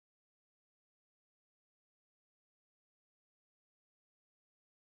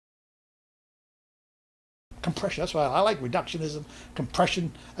compression. That's why I like reductionism,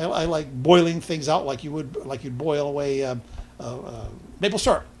 compression. I like boiling things out like you'd boil away maple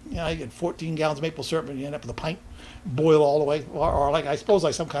syrup. You know, you get 14 gallons of maple syrup and you end up with a pint. Boil all the way, or like I suppose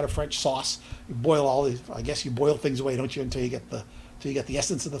like some kind of French sauce. You boil all these. I guess you boil things away, don't you, until you get the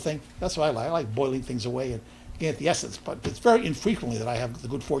essence of the thing. That's why I like. I like boiling things away and get the essence. But it's very infrequently that I have the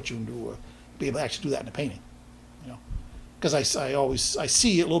good fortune to be able to actually do that in a painting. You know, because I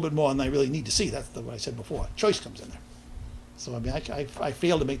see it a little bit more than I really need to see. That's what I said before. Choice comes in there. So I mean, I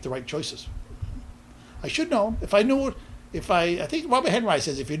fail to make the right choices. I should know. If I knew it, I think Robert Henry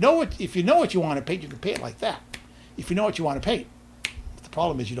says if you know what you want to paint, you can paint it like that. If you know what you want to paint, but the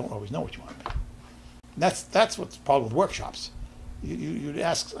problem is you don't always know what you want to paint. And that's what's the problem with workshops. You'd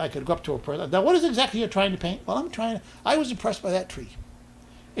ask, I could go up to a person, now what is exactly you're trying to paint? Well, I was impressed by that tree.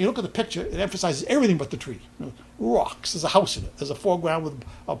 And you look at the picture, it emphasizes everything but the tree. You know, rocks, there's a house in it, there's a foreground with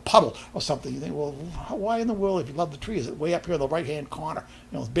a puddle or something. You think, well, why in the world, if you love the tree, is it way up here in the right-hand corner?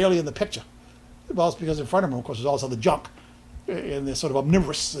 You know, it's barely in the picture. Well, it's because in front of them, of course, there's all this other junk. And they're sort of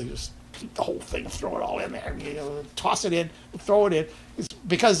omnivorous. They just eat the whole thing, throw it all in there, you know, toss it in, throw it in. It's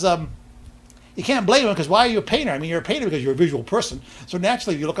because you can't blame them, because why are you a painter? I mean, you're a painter because you're a visual person. So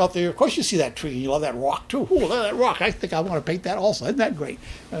naturally, if you look out there, of course you see that tree, and you love that rock too. Ooh, look at that rock. I think I want to paint that also. Isn't that great?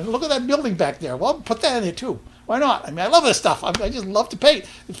 And look at that building back there. Well, put that in there too. Why not? I mean, I love this stuff. I just love to paint.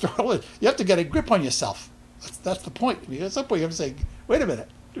 You have to get a grip on yourself. That's the point. At some point, you have to say, wait a minute.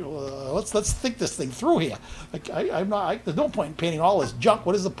 Let's think this thing through here. Like there's no point in painting all this junk.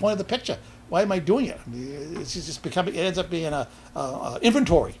 What is the point of the picture? Why am I doing it? I mean, it's just becoming. It ends up being a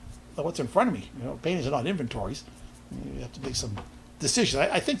inventory of what's in front of me. You know, paintings are not inventories. You have to make some decisions.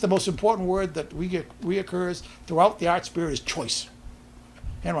 I think the most important word that reoccurs throughout the art spirit is choice.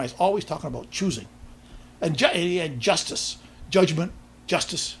 Henry's always talking about choosing, and justice, judgment,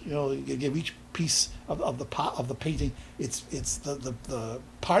 justice. You know, you give each piece of the painting it's the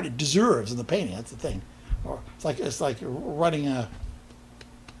part it deserves in the painting. That's the thing. Or it's like running a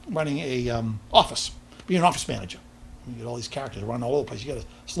office, being an office manager. You get all these characters running all over the place. You got to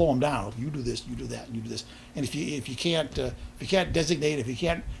slow them down. You do this, you do that, and you do this. And if you can't designate, if you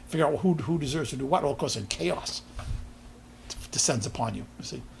can't figure out who deserves to do what, well, of course, then chaos descends upon you. You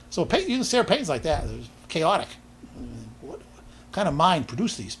see, so you can see our paintings like that. It's chaotic. What kind of mind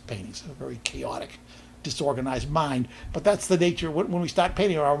produced these paintings? A very chaotic, disorganized mind. But that's the nature. When we start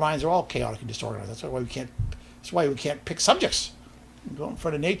painting, our minds are all chaotic and disorganized. That's why we can't. That's why we can't pick subjects. We go in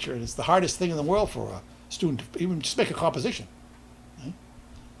front of nature, and it's the hardest thing in the world for a student to even just make a composition. Right?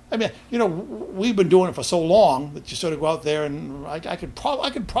 I mean, you know, we've been doing it for so long that you sort of go out there, and I could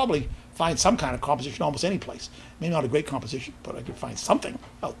probably find some kind of composition almost any place. Maybe not a great composition, but I could find something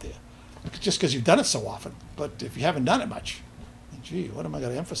out there. Just because you've done it so often. But if you haven't done it much, gee, what am I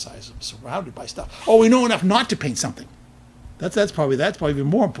going to emphasize? I'm surrounded by stuff. Oh, we know enough not to paint something. That's probably even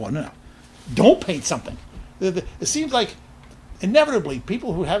more important. No. Don't paint something. It seems like inevitably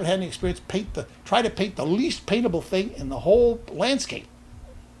people who haven't had any experience try to paint the least paintable thing in the whole landscape.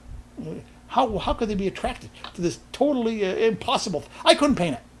 How could they be attracted to this totally impossible? I couldn't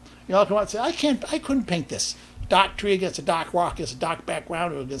paint it. You know, I'll come out and say, I couldn't paint this. Dark tree against a dark rock, against a dark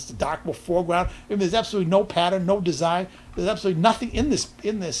background, or against a dark foreground. I mean, there's absolutely no pattern, no design. There's absolutely nothing in this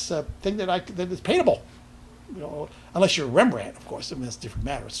thing that is paintable. You know, unless you're Rembrandt, of course. I mean, that's a different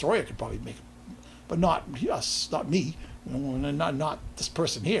matter. Sawyer could probably make it, but not us, not me, you know, and not this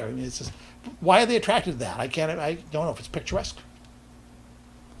person here. I mean, it's just, why are they attracted to that? I don't know if it's picturesque.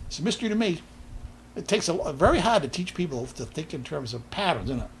 It's a mystery to me. It takes very hard to teach people to think in terms of patterns,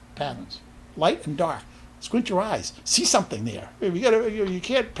 isn't it? Patterns, light and dark. Squint your eyes, see something there. You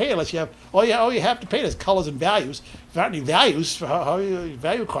can't paint unless you have. All you have to paint is colors and values. If there aren't any values, how you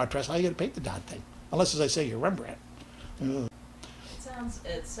value contrast, how are you going to paint the darn thing? Unless, as I say, you're Rembrandt.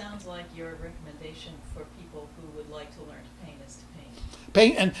 It sounds like your recommendation for people who would like to learn to paint is to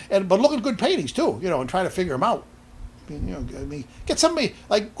paint. Paint but look at good paintings too, you know, and try to figure them out. I mean, get somebody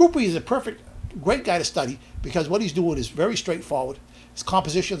like Groupie is great guy to study because what he's doing is very straightforward. His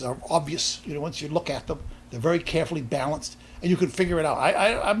compositions are obvious. You know, once you look at them, they're very carefully balanced, and you can figure it out.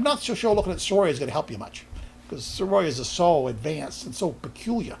 I'm not so sure looking at Sorolla is going to help you much, because Sorolla is so advanced and so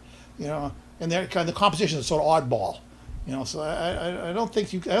peculiar, you know, and the compositions are sort of oddball, you know. So I don't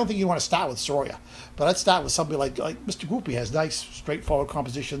think you want to start with Sorolla, but I'd start with somebody like Mr. Groupie has nice, straightforward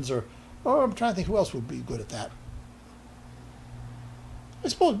compositions, or I'm trying to think who else would be good at that. I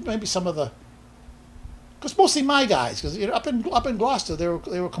suppose maybe some of because mostly my guys, because you know, up in Gloucester they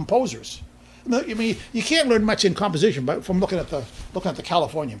were composers, No, I mean, you can't learn much in composition, but from looking at the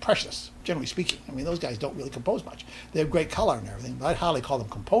California Impressionists, generally speaking. I mean, those guys don't really compose much. They have great color and everything, but I'd hardly call them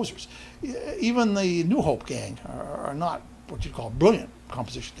composers. Even the New Hope gang are not what you'd call brilliant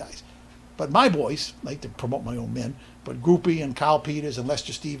composition guys. But my boys, I like to promote my own men, but Groupie and Kyle Peters and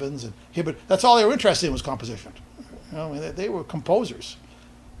Lester Stevens and Hibbert, that's all they were interested in was composition. You know, I mean, they were composers.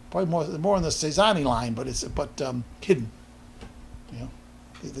 Probably more in the Cézanne line, but hidden. You know,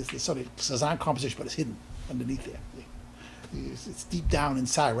 it's sort of Cézanne composition, but it's hidden underneath there. It's deep down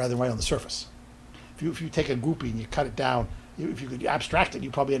inside rather than right on the surface. If you take a groupie and you cut it down, if you could abstract it,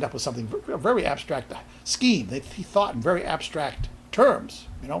 you probably end up with something a very abstract scheme. He thought in very abstract terms.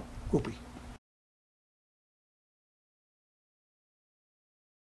 You know, groupie.